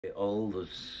All the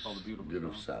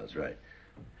beautiful sounds, right?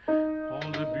 All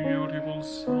the beautiful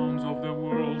sounds of the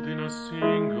world in a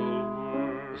single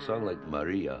A word. song like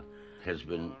Maria has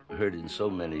been heard in so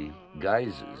many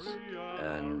guises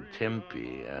and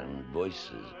tempi and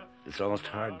voices. It's almost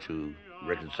hard to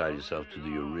reconcile yourself to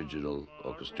the original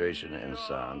orchestration and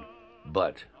sound.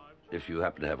 But if you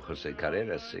happen to have Jose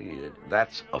Carreras singing it,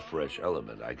 that's a fresh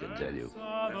element, I can tell you.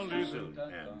 That's too soon.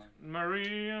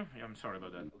 Maria, yeah, I'm sorry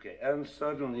about that. Okay, and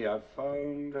suddenly I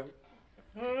found...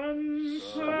 And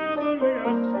suddenly I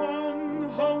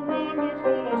found how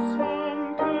wonderful a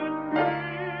song can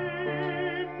be,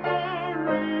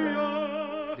 Maria.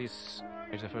 This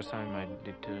is the first time I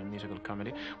did musical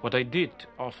comedy. What I did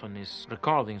often is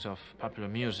recordings of popular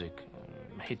music,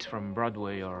 hits from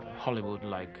Broadway or Hollywood,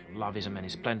 like Love is a Many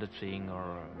Splendid Thing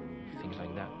or things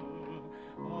like that.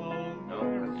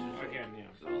 Again, yeah.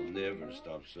 I'll never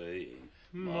stop saying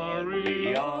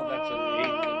Maria. That's an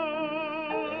eighth.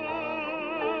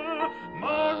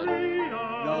 Maria.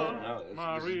 No, this is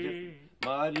different.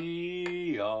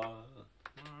 Maria.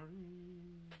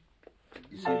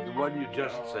 You see, the one you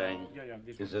just sang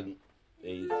is an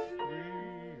eighth.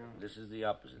 This is the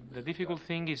opposite. The difficult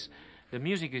thing is the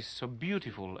music is so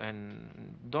beautiful,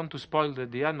 and don't to spoil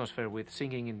the atmosphere with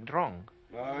singing it wrong.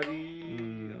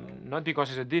 Not because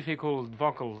it's a difficult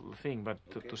vocal thing, but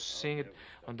to sing it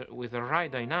with the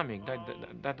right dynamic.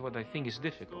 That's what I think is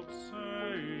difficult.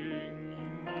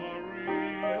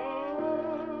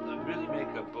 Really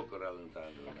make a poco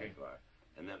rallentando, okay.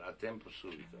 And then a tempo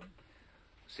subito.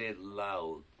 Say it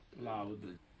loud.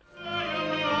 Loud.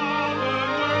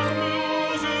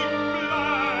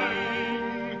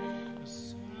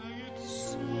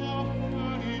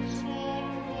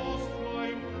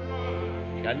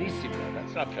 Pianissimo,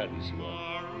 that's not pianissimo.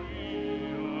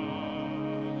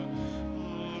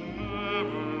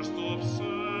 Never stop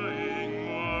saying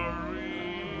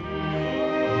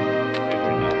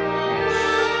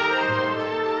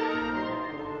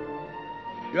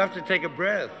You have to take a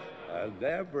breath. I'll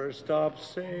never stop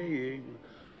saying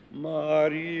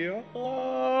Maria,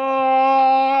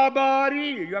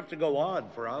 Maria. You have to go on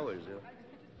for hours.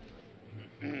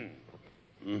 There's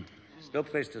no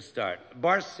place to start.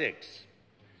 Bar 6.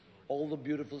 All the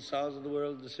beautiful sounds of the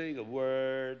world to sing a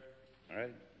word. All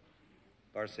right?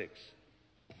 Bar 6.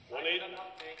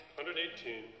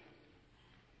 118.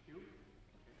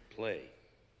 Play.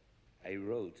 I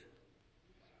wrote.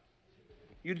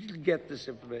 You didn't get this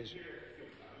information.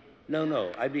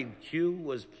 No. I mean, Q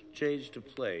was changed to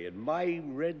play, and my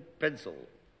red pencil,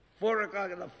 4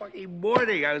 o'clock in the fucking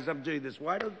morning, I was up doing this.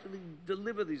 Why don't they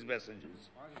deliver these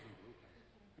messages?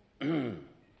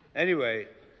 Anyway,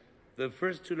 the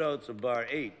first 2 notes of bar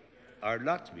 8 are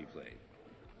not to be played.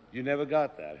 You never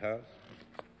got that, huh?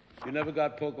 You never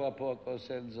got poco a poco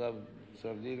senza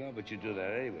sordino, but you do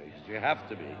that anyway, because you have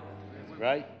to be,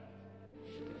 right?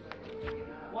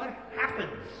 What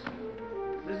happens?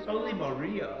 This is only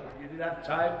Maria. You didn't have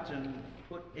time to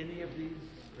put any of these.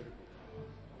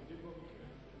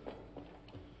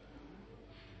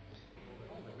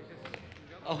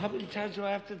 Oh, how many times do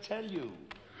I have to tell you?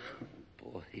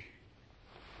 Boy.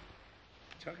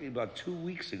 Talking about 2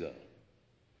 weeks ago.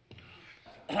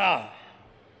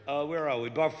 Where are we?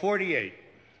 About 48.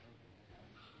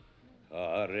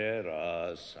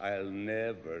 Carreras, I'll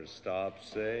never stop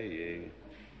saying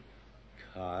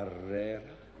Carrera.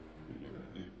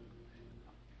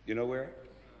 You know where?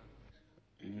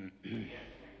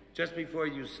 Just before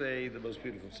you say the most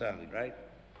beautiful sounding, right?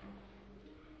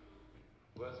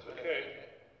 Okay.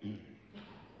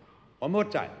 One more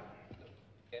time.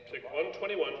 Take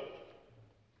 121.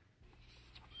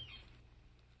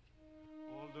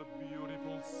 All the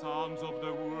beautiful sounds of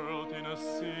the world in a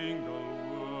single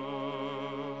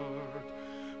word.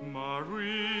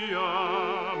 Maria,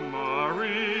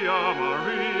 Maria,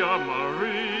 Maria,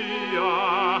 Maria,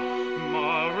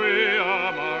 Maria,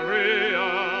 Maria,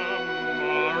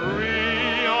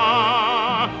 Maria.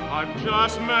 I've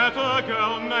just met a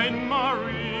girl named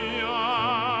Maria,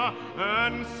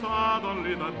 and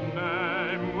suddenly that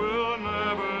name will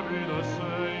never be the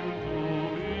same to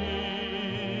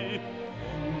me.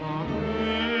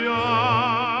 Maria,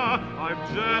 I've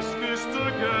just kissed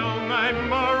a girl named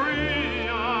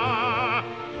Maria,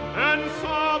 and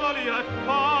suddenly I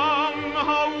found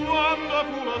how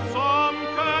wonderful a song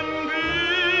can be.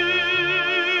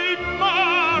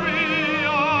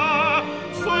 Maria,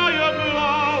 say it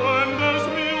loud and there's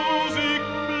music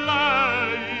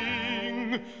playing.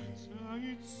 Say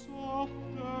it soft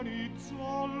and it's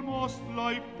almost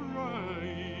like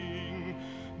praying.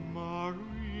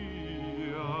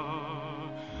 Maria,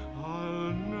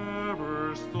 I'll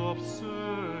never stop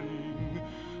saying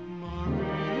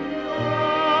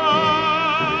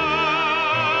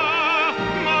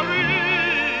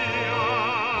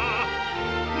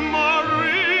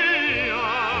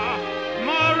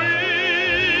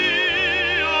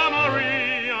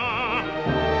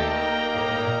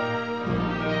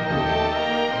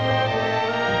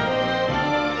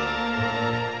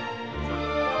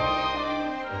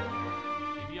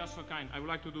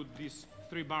to do these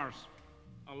 3 bars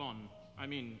alone. I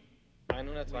mean,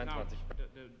 122.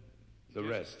 The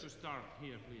rest. To start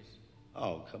here, please.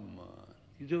 Oh, come on.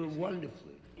 You do it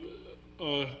wonderfully.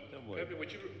 Don't worry. Pepe,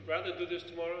 would you rather do this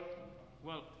tomorrow?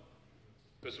 Well,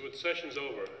 Because the session's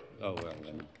over. Oh, well,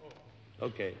 then.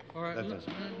 Okay. All right, That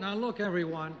doesn't- now look,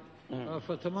 everyone,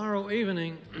 for tomorrow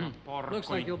evening, looks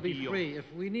like you'll be free.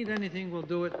 If we need anything, we'll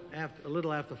do it a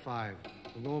little after 5.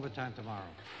 We'll go overtime tomorrow.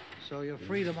 So you're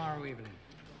free tomorrow evening.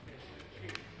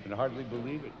 I can hardly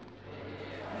believe it.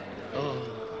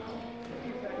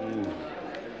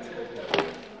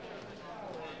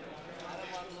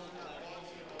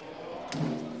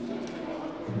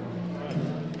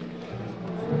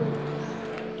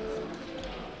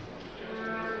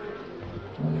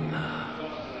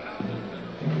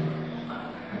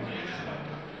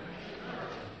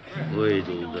 Wait,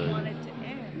 hold on. wanted to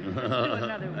end. Let's do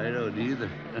another one. I don't either.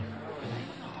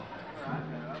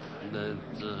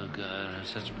 God, I have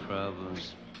such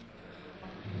problems.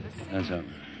 That's all.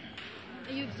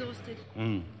 Are you exhausted?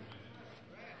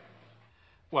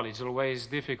 Well, it's always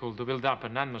difficult to build up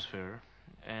an atmosphere,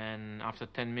 and after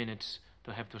 10 minutes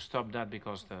to have to stop that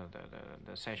because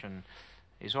the session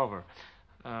is over.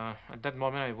 At that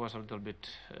moment, I was a little bit,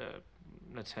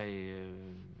 let's say,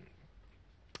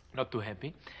 not too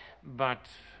happy, but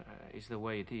it's the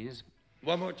way it is.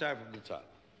 One more time from the top.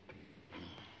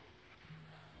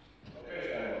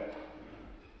 Okay,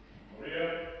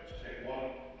 Maria, let's take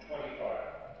 125.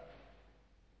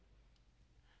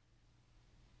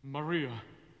 Maria.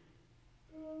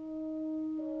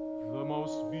 The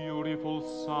most beautiful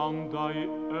sound I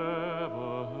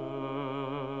ever heard.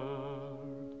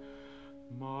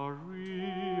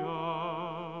 Maria,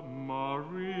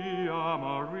 Maria,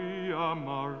 Maria,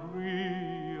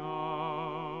 Maria.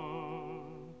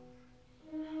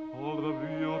 All the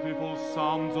beautiful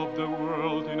sounds of the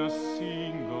world in a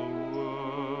single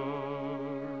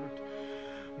word.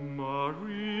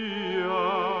 Maria,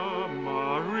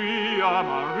 Maria,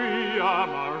 Maria,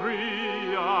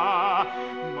 Maria.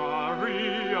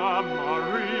 Maria,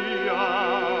 Maria,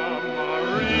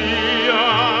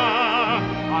 Maria.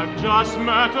 I've just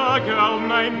met a girl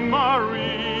named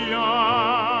Maria,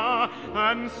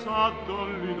 and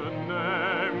suddenly the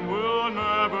name will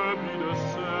never be the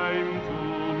same to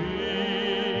me.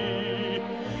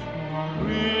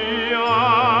 Maria,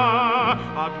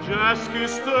 I've just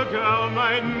kissed a girl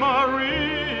named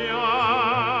Maria,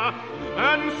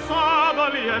 and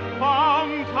suddenly I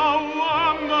found how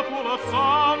wonderful a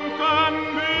song can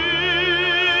be.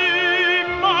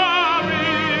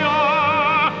 Maria,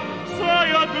 say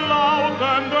it loud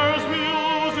and there's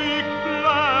music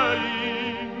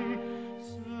playing.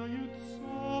 Say it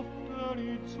soft and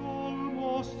it's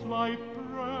almost like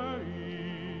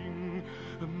praying.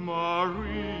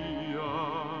 Maria,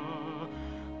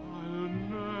 I'll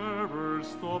never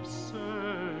stop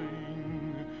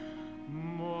saying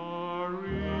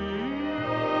Maria.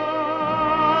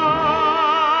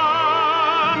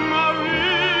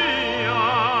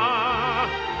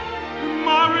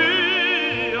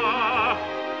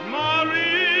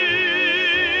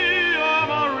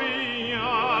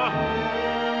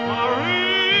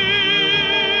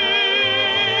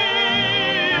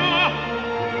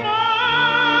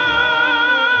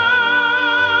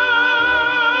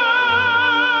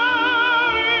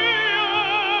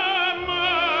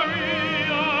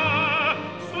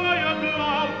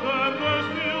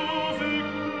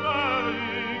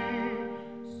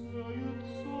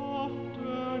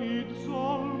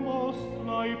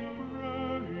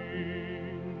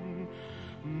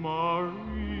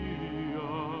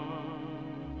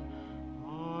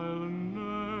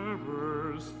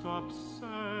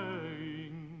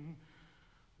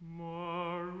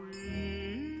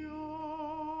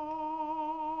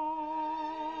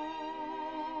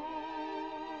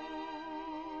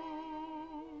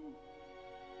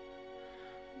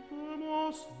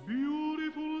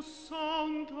 Beautiful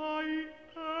sound I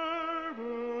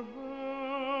ever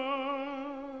heard.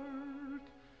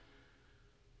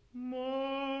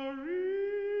 Maria.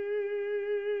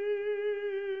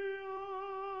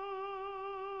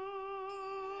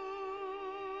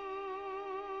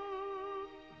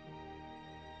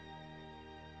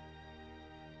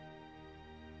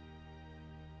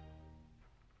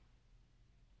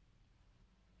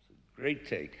 Great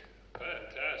take.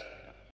 Fantastic.